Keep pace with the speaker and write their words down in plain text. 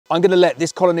I'm gonna let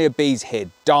this colony of bees here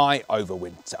die over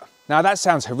winter. Now that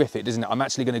sounds horrific, doesn't it? I'm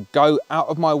actually gonna go out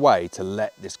of my way to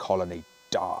let this colony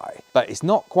die. But it's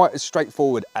not quite as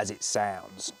straightforward as it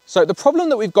sounds. So the problem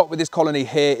that we've got with this colony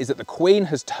here is that the queen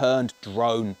has turned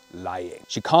drone laying.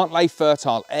 She can't lay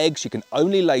fertile eggs, she can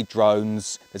only lay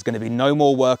drones. There's going to be no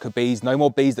more worker bees, no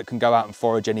more bees that can go out and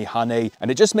forage any honey, and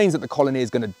it just means that the colony is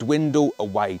going to dwindle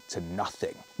away to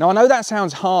nothing. Now I know that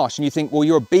sounds harsh and you think, well,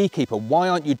 you're a beekeeper, why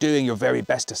aren't you doing your very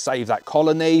best to save that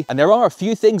colony? And there are a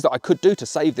few things that I could do to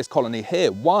save this colony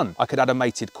here. One, I could add a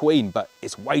mated queen, but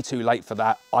it's way too late for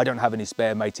that. I don't have any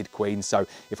spare mated queens, so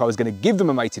if I was going to give them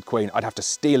a mated queen, I'd have to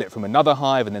steal it from another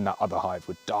hive and then that other hive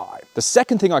would die. The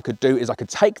second thing I could do is I could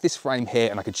take this frame here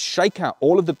and I could shake out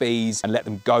all of the bees and let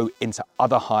them go into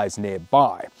other hives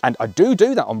nearby. And I do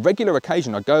that on regular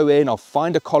occasion. I go in, I'll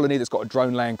find a colony that's got a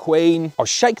drone laying queen, I'll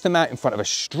shake them out in front of a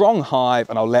strong hive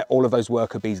and I'll let all of those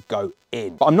worker bees go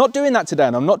in. But I'm not doing that today,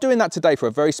 and I'm not doing that today for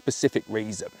a very specific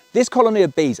reason. This colony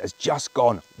of bees has just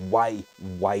gone way,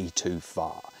 way too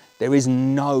far. There is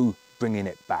no bringing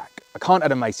it back. I can't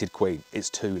add a mated queen, it's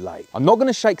too late. I'm not going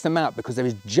to shake them out because there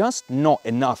is just not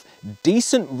enough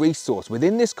decent resource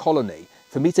within this colony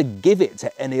for me to give it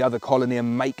to any other colony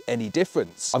and make any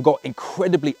difference. I've got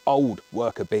incredibly old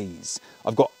worker bees.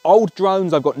 I've got old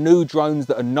drones, I've got new drones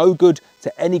that are no good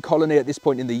to any colony at this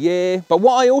point in the year. But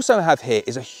what I also have here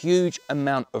is a huge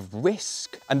amount of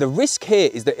risk. And the risk here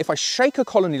is that if I shake a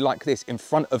colony like this in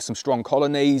front of some strong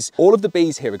colonies, all of the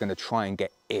bees here are going to try and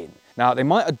get in. Now, they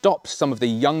might adopt some of the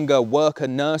younger worker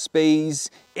nurse bees,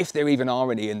 if there even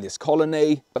are any in this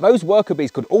colony, but those worker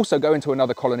bees could also go into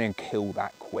another colony and kill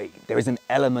that queen. There is an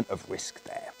element of risk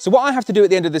there. So what I have to do at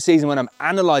the end of the season when I'm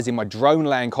analysing my drone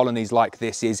laying colonies like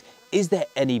this is there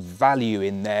any value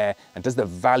in there, and does the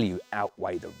value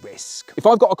outweigh the risk? If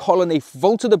I've got a colony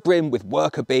full to the brim with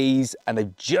worker bees and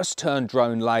they've just turned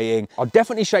drone laying, I'll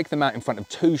definitely shake them out in front of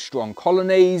two strong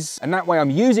colonies, and that way I'm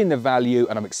using the value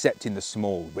and I'm accepting the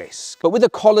small risk. But with a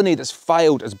colony that's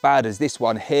failed as bad as this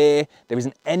one here, there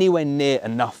isn't anywhere near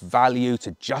enough value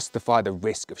to justify the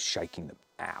risk of shaking them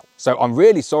out. So I'm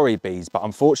really sorry, bees, but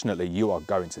unfortunately you are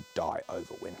going to die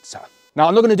over winter. Now,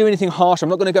 I'm not going to do anything harsh. I'm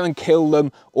not going to go and kill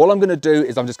them. All I'm going to do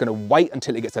is I'm just going to wait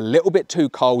until it gets a little bit too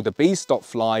cold, the bees stop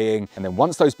flying, and then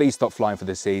once those bees stop flying for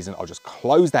the season, I'll just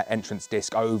close that entrance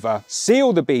disc over,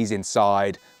 seal the bees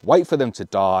inside, wait for them to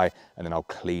die, and then I'll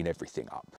clean everything up.